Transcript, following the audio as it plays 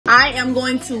I am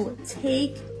going to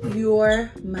take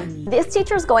your money. This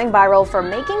teacher is going viral for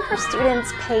making her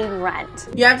students pay rent.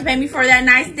 You have to pay me for that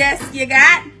nice desk you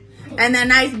got and that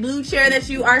nice blue chair that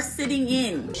you are sitting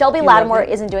in. Shelby Lattimore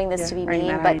isn't doing this to be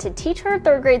mean, but to teach her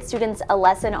third grade students a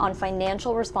lesson on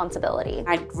financial responsibility.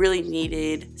 I really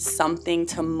needed something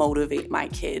to motivate my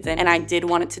kids, and I did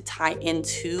want it to tie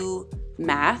into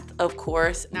math, of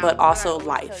course, but also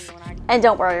life. And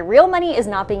don't worry, real money is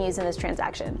not being used in this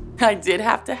transaction. I did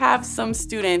have to have some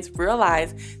students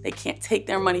realize they can't take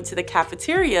their money to the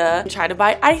cafeteria and try to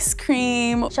buy ice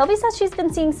cream. Shelby says she's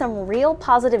been seeing some real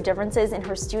positive differences in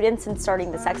her students since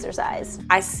starting this exercise.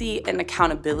 I see an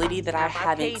accountability that I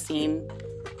haven't seen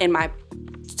in my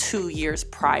 2 years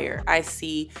prior. I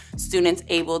see students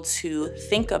able to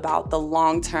think about the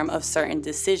long term of certain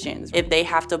decisions. If they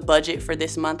have to budget for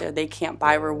this month or they can't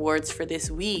buy rewards for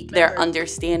this week, they're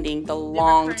understanding the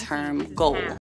long term goal.